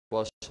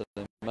We're going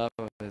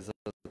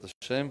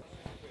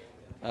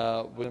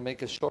to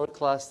make a short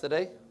class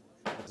today,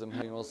 because I'm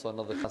having also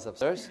another class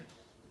upstairs.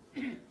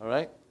 All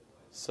right?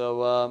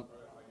 So,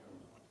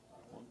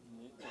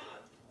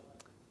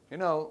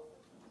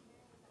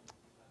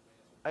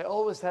 I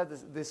always had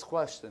this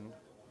question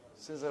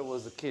since I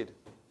was a kid.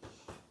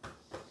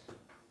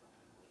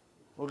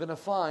 We're going to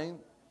find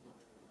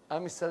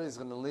Am Yisrael is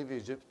going to leave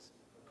Egypt,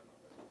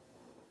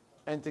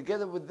 and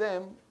together with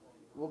them,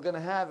 we're going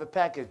to have a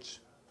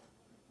package.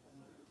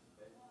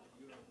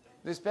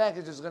 This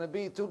package is going to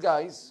be two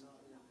guys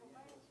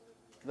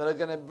that are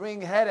going to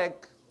bring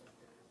headache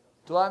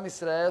to Am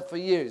Yisrael for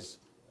years.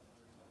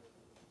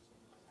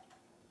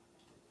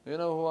 You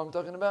know who I'm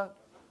talking about?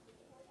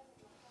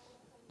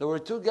 There were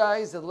two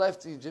guys that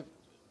left Egypt,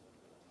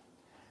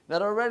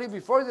 that already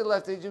before they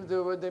left Egypt,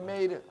 they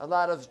made a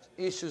lot of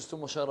issues to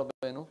Moshe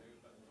Rabbeinu.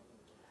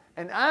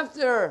 And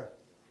after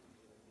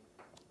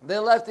they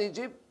left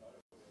Egypt,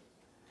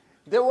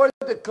 they were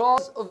the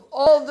cause of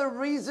all the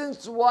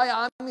reasons why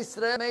Am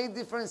Yisrael made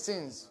different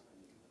sins.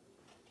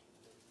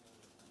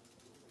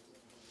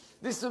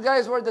 These two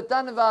guys were the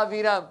Tan and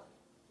Aventura.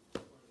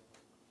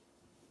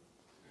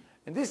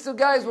 And these two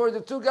guys were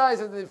the two guys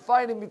that were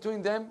fighting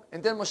between them.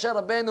 And then Moshe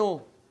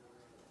Rabbeinu,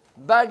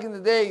 back in the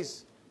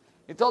days,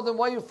 he told them,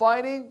 why are you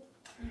fighting?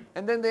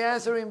 And then they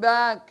answer him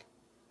back,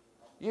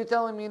 you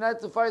telling me not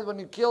to fight when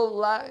you killed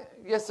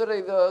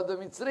yesterday the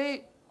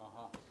Mitzri?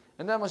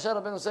 And then Moshe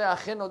Rabbeinu said,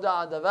 Achenu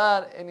da'a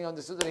davar, and he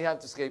understood that he had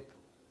to escape.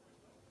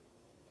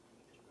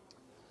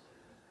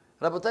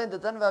 Rabotai, the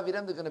Tan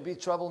v'Aviram, they're going to be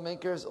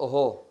troublemakers.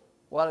 Oh,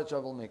 what are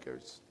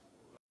troublemakers?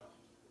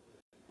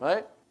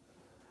 Right?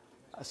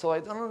 So I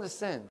don't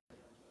understand.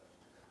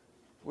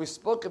 We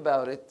spoke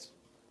about it,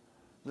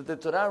 that the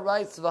Torah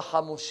writes,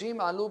 V'chamushim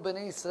alu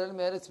b'nei Yisrael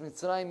me'eretz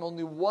Mitzrayim,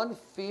 only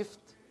 1/5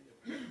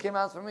 came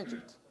out from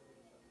Egypt.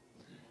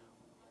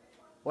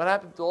 What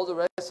happened to all the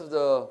rest of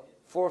the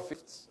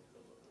 4/5?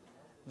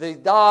 They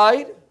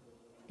died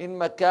in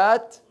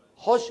Makat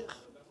Hoshech.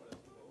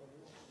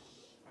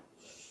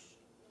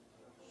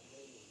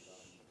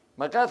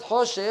 Makat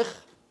Hoshech,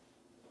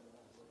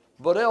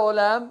 Borei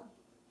Olam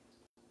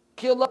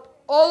killed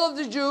up all of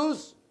the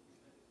Jews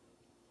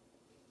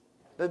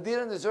that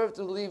didn't deserve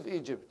to leave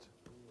Egypt.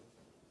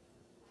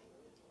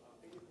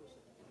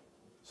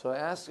 So I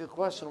ask you a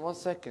question, 1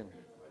 second.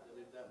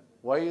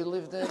 Why you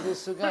live there,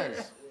 these two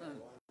guys?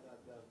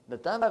 The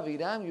Tan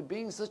Aviram, you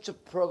being such a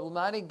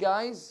problematic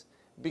guys,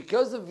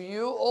 because of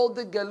you, all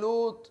the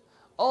galut,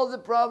 all the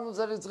problems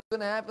that is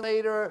going to happen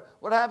later.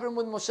 What happened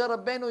with Moshe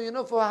Rabbeinu? You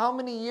know for how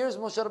many years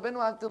Moshe Rabbeinu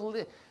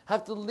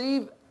had to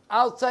leave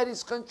outside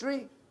his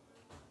country?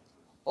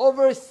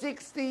 Over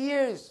 60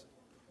 years.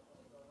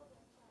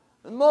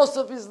 And most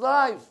of his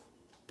life.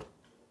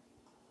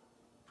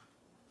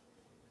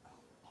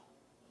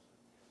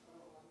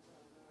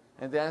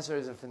 And the answer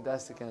is a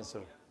fantastic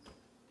answer.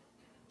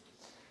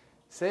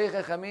 Say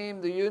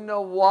Chachamim, do you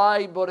know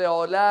why Borei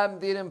Olam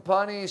didn't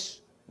punish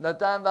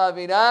Natan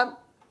v'Aviram?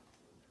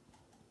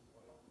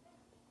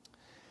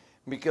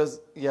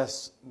 Because,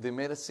 yes, they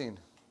made a sin,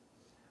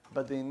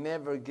 but they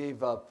never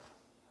gave up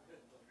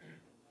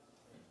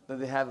that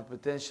they have a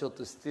potential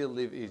to still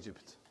leave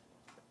Egypt.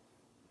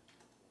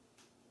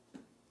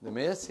 They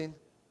made a sin,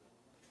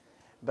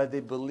 but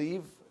they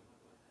believe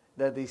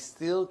that they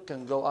still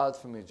can go out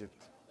from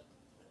Egypt.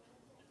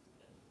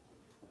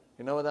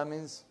 You know what that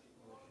means?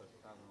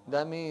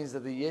 That means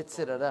that the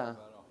Yetzer Hara,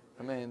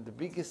 the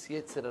biggest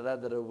Yetzer Hara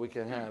that we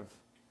can have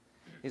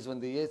is when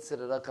the Yetzer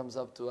Hara comes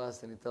up to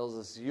us and he tells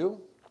us, you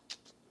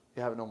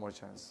have no more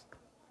chance.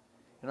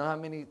 You know how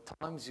many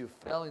times you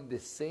fell in the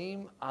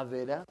same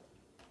Avera?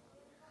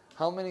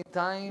 How many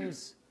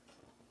times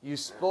you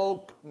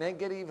spoke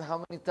negative?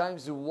 How many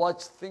times you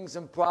watched things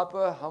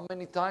improper? How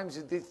many times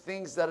you did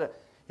things that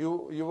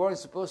you weren't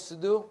supposed to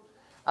do?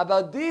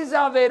 About this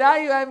Avera,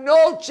 you have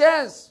no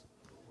chance.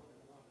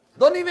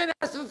 Don't even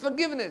ask for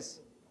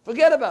forgiveness.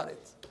 Forget about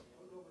it.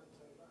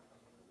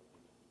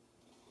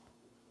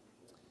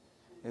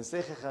 In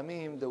Sech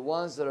HaChamim, the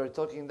ones that are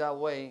talking that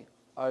way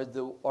are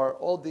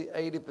all the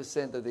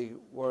 80% that they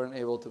weren't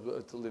able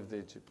to leave the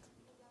Egypt.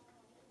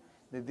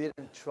 They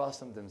didn't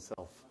trust in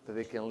themselves that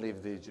they can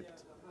leave the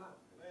Egypt.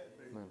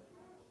 Amen.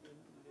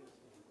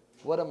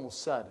 What a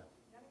musar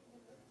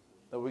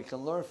that we can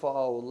learn for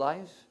our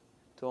life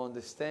to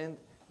understand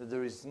that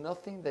there is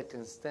nothing that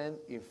can stand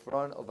in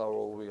front of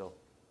our will.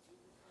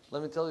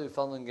 Let me tell you the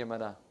following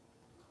Gemara.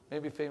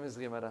 Maybe famous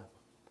Gemara.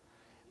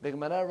 The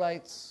Gemara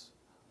writes,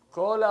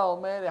 whoever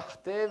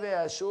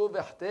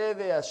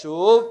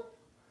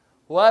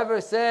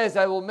says,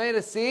 I will make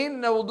a sin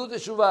and I will do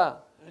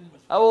teshuvah.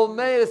 I will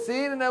make a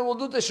sin and I will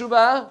do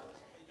teshuvah.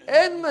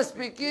 En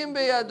maspikim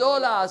beyado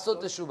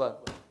la'asot teshuvah.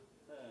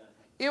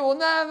 He will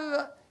not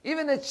have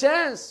even a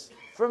chance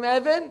from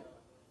heaven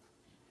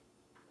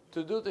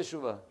to do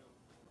teshuvah.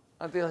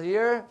 Until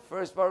here,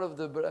 first part of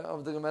the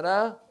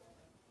Gemara,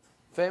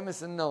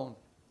 famous and known.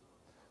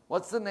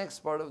 What's the next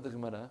part of the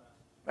Gemara?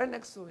 Right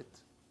next to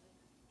it.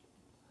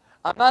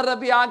 Amar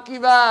Rabbi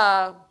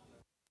Akiva.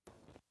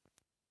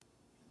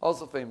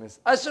 Also famous.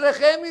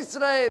 Ashrechem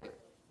Israel.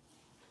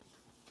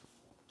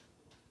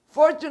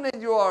 Fortunate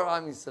you are,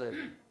 Am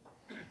Yisrael.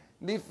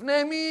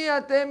 לפני מי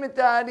אתם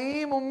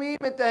מטהרים ומי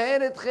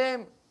מטהר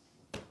אתכם?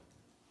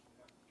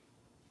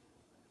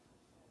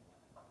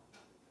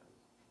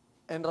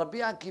 And Rabbi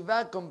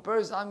Akiva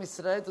compares Am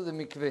Yisrael to the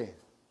mikveh.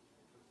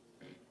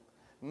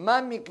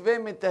 מה מקווה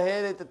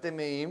מטהר את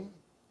הטמאים?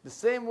 The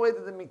same way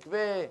that the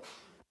mikveh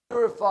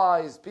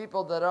purifies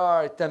people that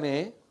are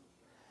טמא,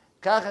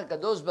 כך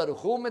הקדוש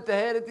ברוך הוא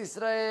מטהר את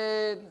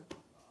ישראל.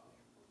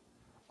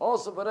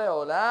 Also בורא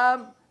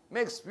עולם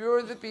makes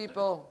pure the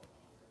people.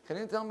 Can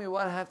you tell me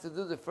what I have to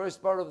do the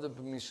first part of the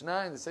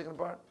Mishnah and the second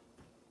part?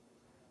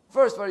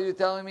 First part, you're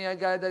telling me a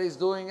guy that is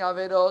doing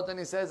Averot and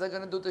he says, I'm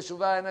going to do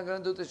Teshuvah and I'm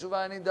going to do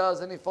Teshuvah, and he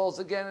does, and he falls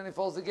again and he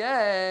falls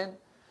again.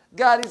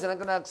 God is not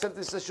going to accept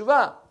this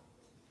Teshuvah.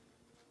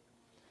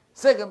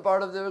 Second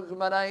part of the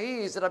Gemara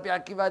is, Rabbi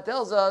Akiva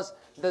tells us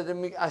that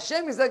the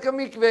Hashem is like a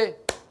mikveh.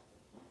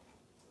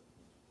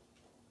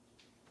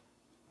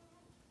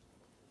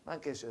 מה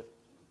הקשר?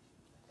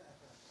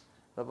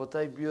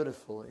 רבותיי,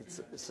 beautiful.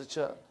 It's such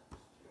a...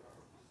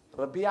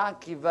 Rabbi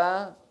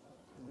Akiva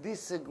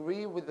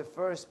disagree with the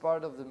first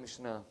part of the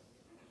Mishnah,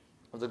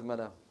 of the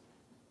Gemara.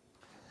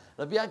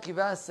 Rabbi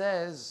Akiva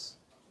says,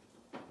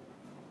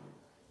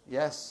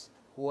 yes,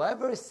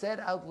 whoever said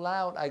out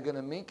loud, I'm going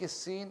to make a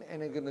sin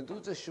and I'm going to do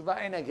teshuvah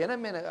and again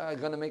I'm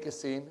going to make a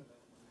sin,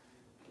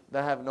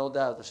 I have no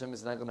doubt Hashem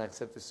is not going to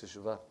accept this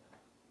teshuvah.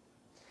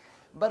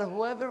 But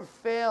whoever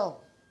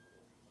failed,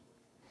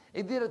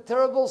 he did a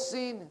terrible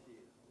sin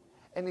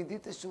and he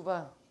did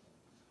teshuvah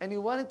and he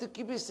wanted to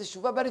keep his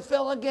teshuvah, but he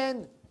fell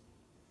again.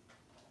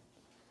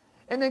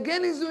 And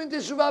again he's doing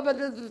teshuvah, but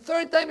the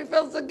third time he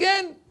fails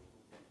again.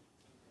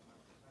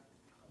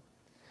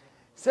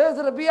 Says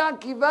Rabbi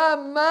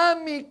Akiva, Ma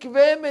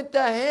mikveh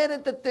metaher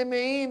et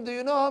hatemeim. Do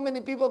you know how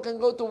many people can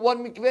go to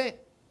one mikveh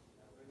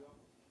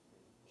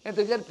and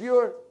to get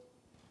pure?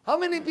 How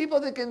many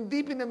people they can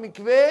dip in a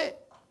mikveh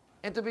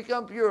and to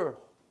become pure?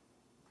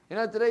 You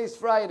know, today is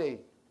Friday.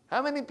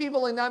 How many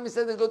people in Am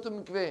Yisrael they go to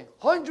mikveh?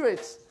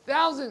 Hundreds,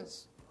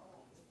 thousands.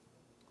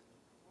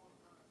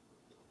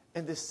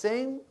 And the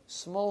same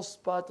small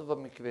spot of a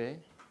mikveh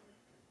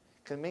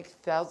can make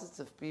thousands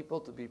of people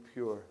to be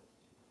pure.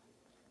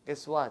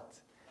 Guess what?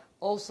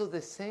 Also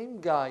the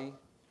same guy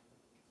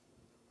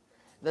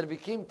that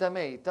became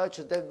tamei, he touched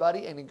a dead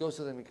body and he goes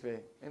to the mikveh.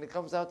 And he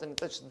comes out and he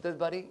touches the dead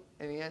body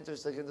and he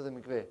enters again to the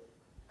mikveh.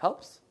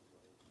 Helps?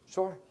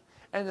 Sure.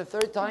 And the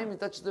third time he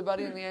touches the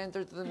body and he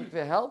enters to the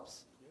mikveh.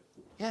 Helps?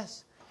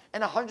 Yes.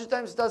 And 100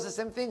 times he does the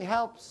same thing.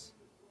 Helps.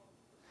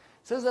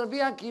 Says Rabbi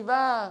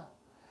Akiva,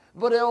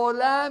 but the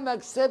Olam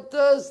accepts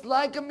us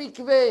like a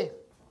mikveh.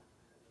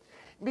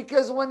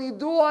 Because when you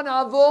do an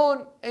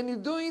avon and you're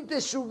doing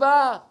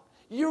teshuvah,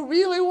 you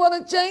really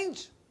want to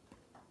change.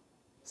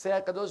 Say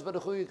HaKadosh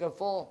Baruch Hu, you can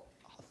fall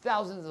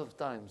thousands of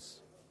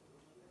times.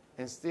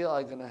 And still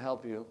I'm going to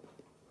help you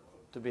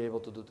to be able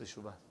to do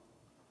teshuvah.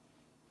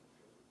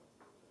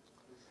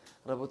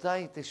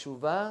 Rabotai,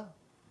 teshuvah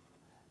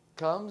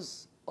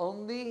comes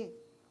only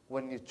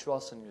when you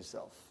trust in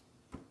yourself.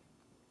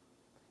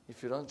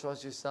 If you don't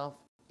trust yourself,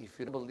 if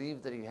you don't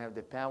believe that you have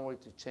the power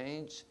to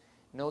change,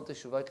 no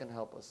teshuvah can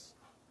help us.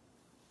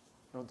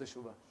 No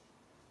teshuvah.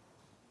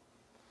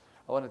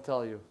 I want to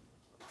tell you,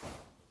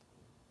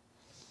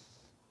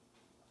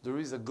 there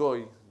is a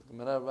goy. The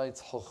Gemara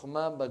writes,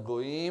 "Chokhmah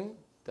bagoyim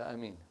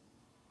ta'amin."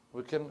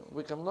 We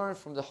can learn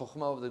from the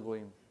chokhmah of the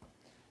goyim.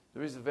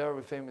 There is a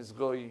very famous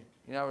goy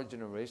in our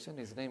generation.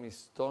 His name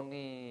is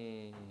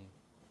Tony.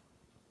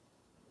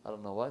 I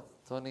don't know what.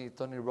 Tony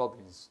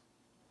Robbins.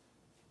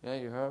 Yeah,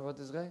 you heard about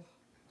this guy?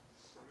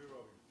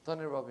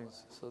 Tony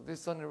Robbins. So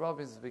this Tony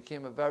Robbins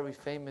became a very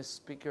famous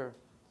speaker.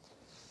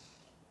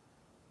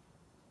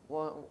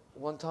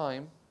 One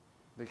time,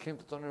 they came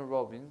to Tony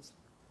Robbins,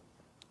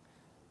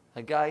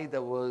 a guy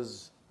that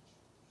was,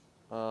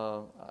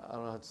 I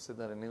don't know how to say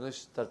that in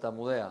English,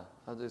 tartamudea.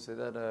 How do you say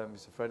that,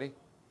 Mr. Freddy?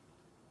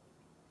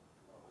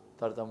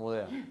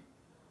 Tartamudea.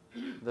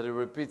 That he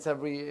repeats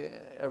every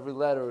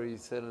letter, he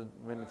said it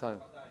many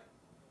times.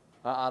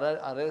 Arer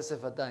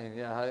sefatayim.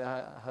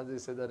 Yeah, how do you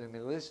say that in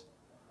English?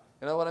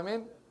 You know what I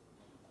mean?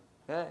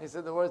 Yeah, he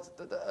said the words.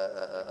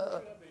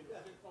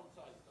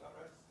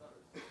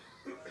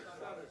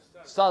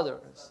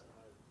 Stutters.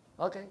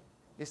 Okay,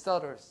 he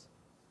stutters.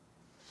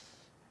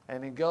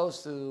 And he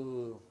goes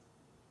to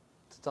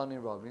Tony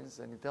Robbins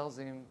and he tells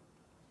him,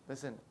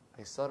 listen,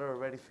 I stutter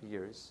already for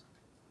years.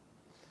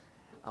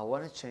 I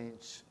want to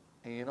change.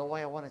 And you know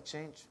why I want to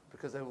change?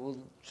 Because I will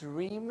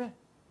dream.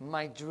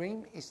 My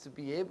dream is to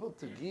be able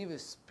to give a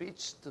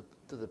speech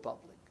to the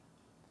public.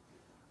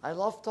 I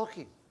love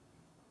talking.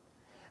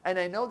 And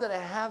I know that I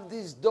have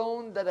this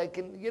dawn that I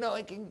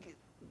can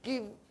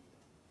give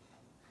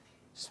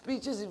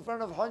speeches in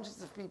front of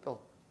hundreds of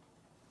people.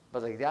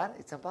 But like that,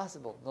 it's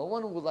impossible. No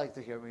one would like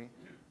to hear me.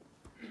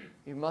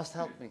 You must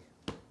help me.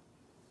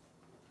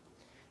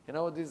 You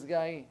know what this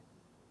guy,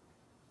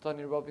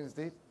 Tony Robbins,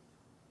 did?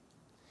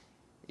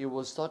 He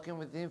was talking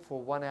with him for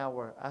 1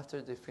 hour.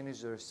 After they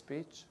finished their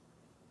speech,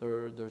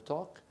 their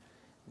talk.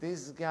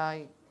 This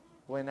guy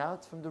went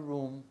out from the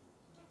room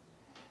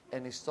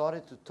and he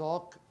started to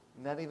talk,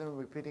 not even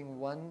repeating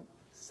one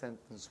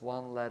sentence,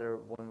 one letter,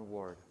 one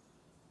word.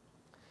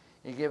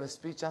 He gave a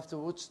speech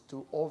afterwards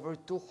to over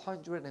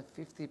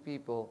 250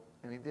 people,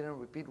 and he didn't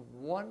repeat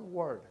one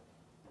word.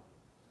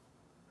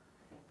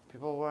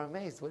 People were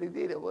amazed what he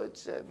did,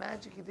 what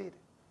magic he did.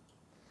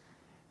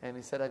 And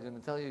he said, I'm going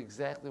to tell you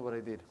exactly what I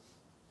did.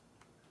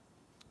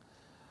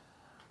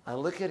 I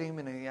look at him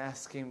and I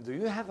ask him, do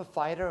you have a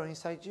fighter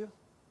inside you?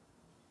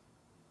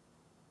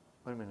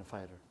 What do you mean, a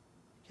fighter?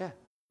 Yeah.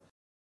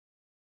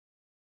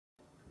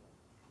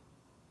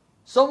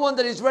 Someone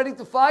that is ready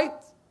to fight?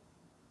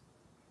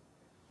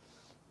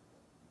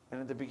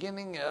 And at the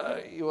beginning,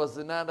 he was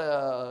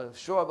not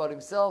sure about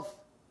himself.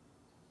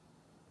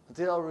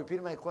 Until I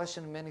repeated my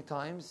question many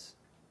times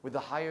with a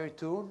higher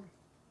tune.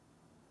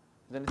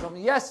 Then he told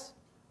me, yes,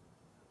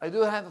 I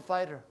do have a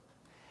fighter.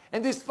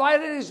 And this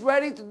fighter is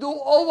ready to do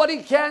all what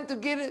he can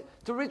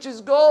to reach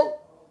his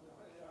goal.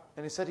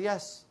 And he said,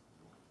 yes.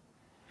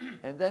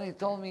 And then he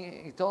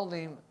told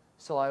him,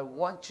 so I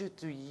want you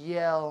to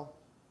yell,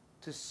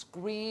 to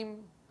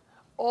scream,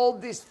 all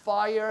this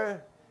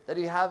fire that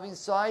you have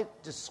inside,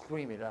 just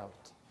scream it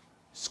out.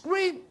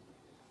 Scream!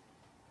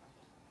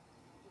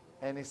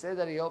 And he said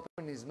that he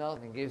opened his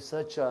mouth and gave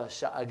such a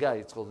sha'agah,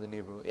 it's called in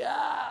Hebrew.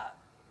 Yeah!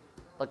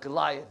 Like a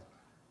lion.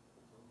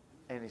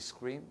 And he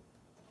screamed.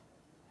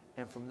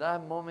 And from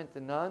that moment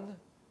on,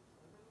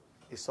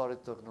 he started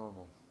to talk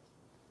normal.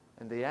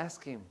 And they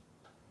asked him,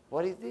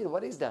 what he did,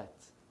 what is that?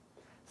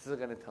 This is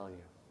what I'm going to tell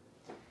you.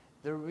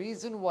 The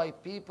reason why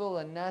people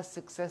are not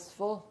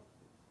successful,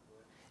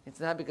 it's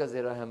not because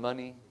they don't have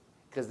money,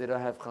 because they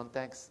don't have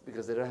contacts,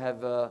 because they don't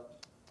have...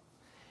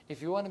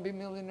 if you want to be a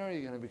millionaire,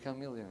 you're going to become a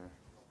millionaire.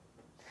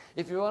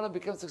 If you want to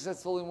become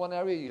successful in one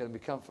area, you're going to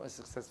become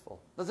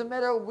successful. Doesn't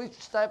matter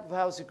which type of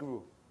house you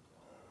grew.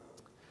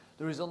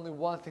 There is only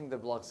one thing that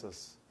blocks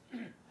us.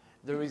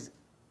 There is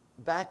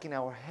back in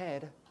our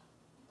head,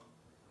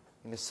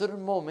 in a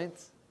certain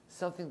moment,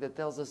 something that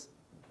tells us,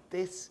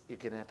 this you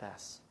cannot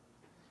pass.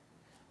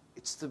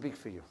 It's too big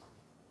for you.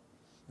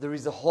 There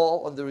is a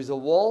hole, or there is a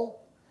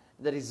wall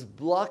that is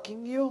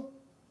blocking you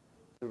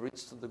to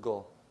reach to the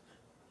goal.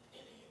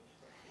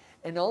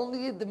 And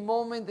only at the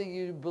moment that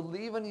you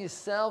believe in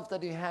yourself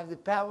that you have the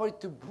power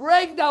to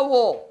break that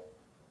wall,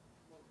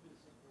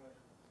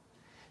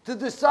 to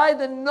decide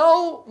that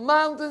no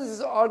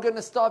mountains are going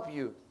to stop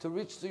you to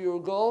reach to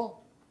your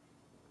goal,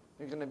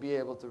 you're going to be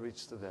able to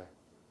reach to there.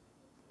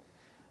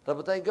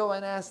 Rabbi, go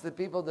and ask the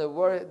people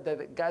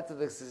that got to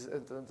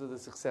the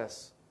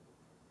success.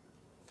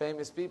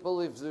 Famous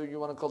people, if you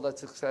want to call that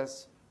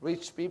success.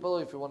 Rich people,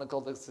 if you want to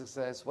call that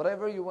success.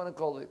 Whatever you want to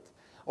call it.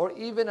 Or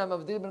even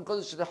Amavdir ben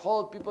Kodesh, the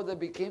whole people that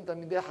became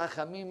Talmidei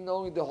Chachamim,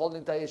 knowing the whole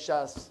entire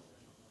Shas.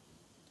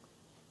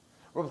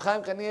 Rabbi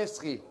Chaim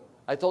Kanievsky,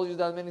 I told you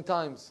that many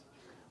times.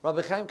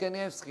 Rabbi Chaim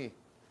Kanievsky,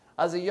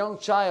 as a young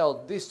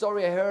child, this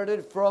story I heard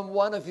it from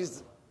one of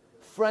his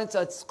friends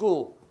at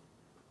school.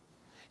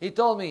 He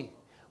told me,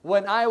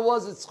 when I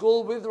was at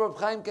school with Rabbi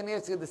Chaim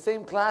Kanievsky in the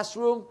same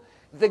classroom,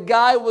 the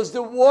guy was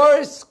the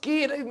worst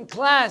kid in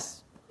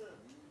class.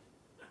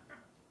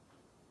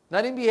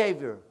 Not in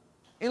behavior,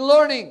 in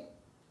learning.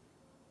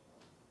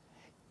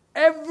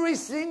 Every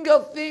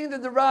single thing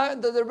that the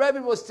Rabbi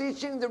was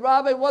teaching, the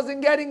Rabbi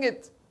wasn't getting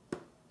it.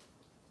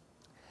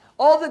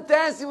 All the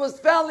tests he was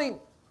failing.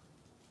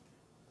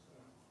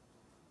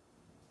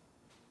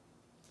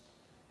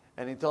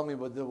 And he told me,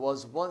 but there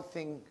was one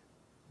thing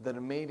that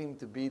made him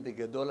to be the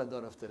Gadol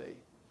Adon of today.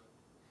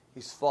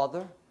 His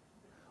father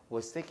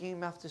was taking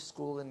him after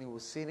school and he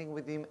was sitting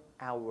with him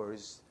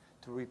hours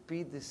to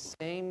repeat the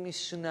same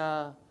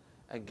Mishnah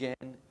again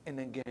and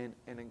again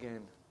and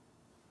again.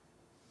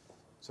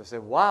 So I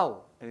said,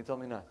 wow. And he told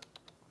me, no.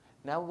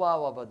 Not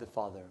wow about the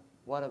father.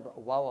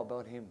 Wow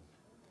about him.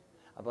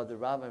 About the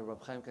Rabbi,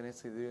 Rabbi Chaim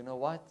Kanievsky. Do you know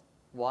what?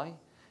 Why?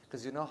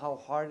 Because you know how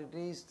hard it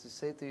is to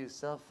say to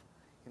yourself,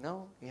 you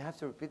know, you have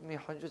to repeat me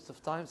hundreds of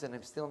times and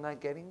I'm still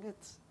not getting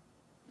it.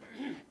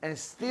 And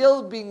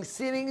still being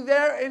sitting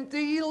there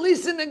until you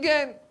listen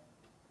again.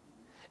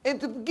 And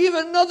to give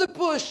another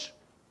push.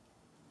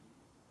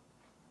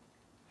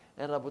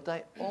 And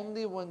Rabotai,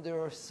 only when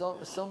there are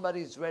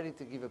somebody is ready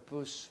to give a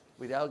push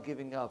without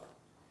giving up,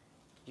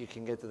 you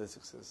can get to the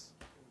success.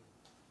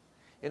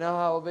 You know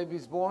how a baby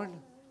is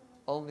born?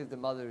 Only the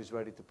mother is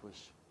ready to push.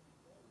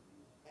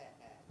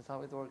 That's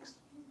how it works.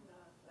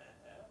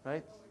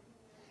 Right?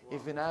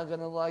 If you're not going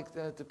to like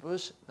to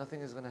push, nothing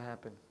is going to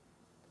happen.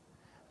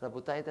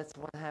 Rabotai, that's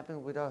what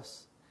happened with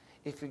us.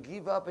 If you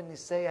give up and you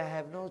say, I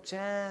have no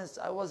chance,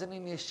 I wasn't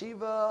in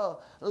yeshiva,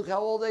 look how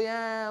old I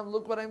am,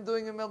 look what I'm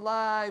doing in my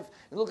life,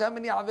 look how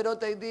many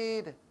avirot I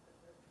did.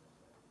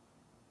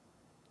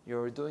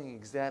 You're doing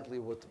exactly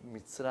what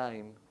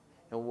Mitzrayim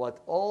and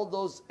what all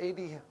those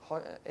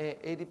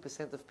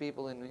 80% of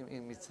people in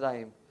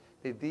Mitzrayim,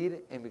 they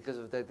did, and because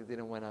of that they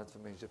didn't went out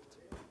from Egypt.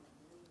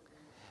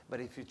 But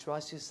if you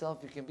trust yourself,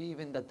 you can be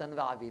even Datan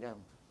va'aviram.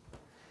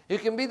 You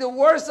can be the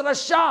worst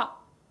Rasha.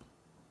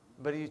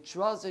 but you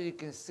trust that you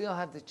can still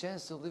have the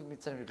chance to leave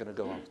Mitzrayim, you're going to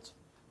go out.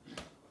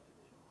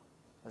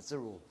 That's the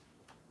rule.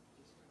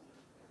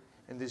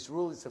 And this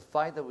rule is a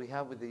fight that we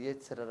have with the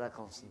Yetzer Hara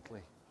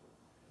constantly.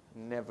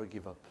 Never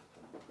give up.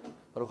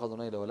 ברוך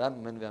אדוני לעולם,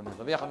 אמן ואמן.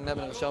 רבי יחנן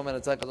בן יהושע אומר,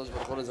 רצה הקדוש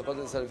ברוך הוא לזכות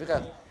את ישראל לפיכך.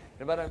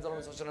 נאמר להם זו לא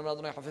מצווה שנאמר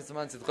אדוני חפץ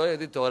למען צדקו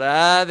ידיד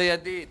תורה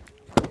וידיד.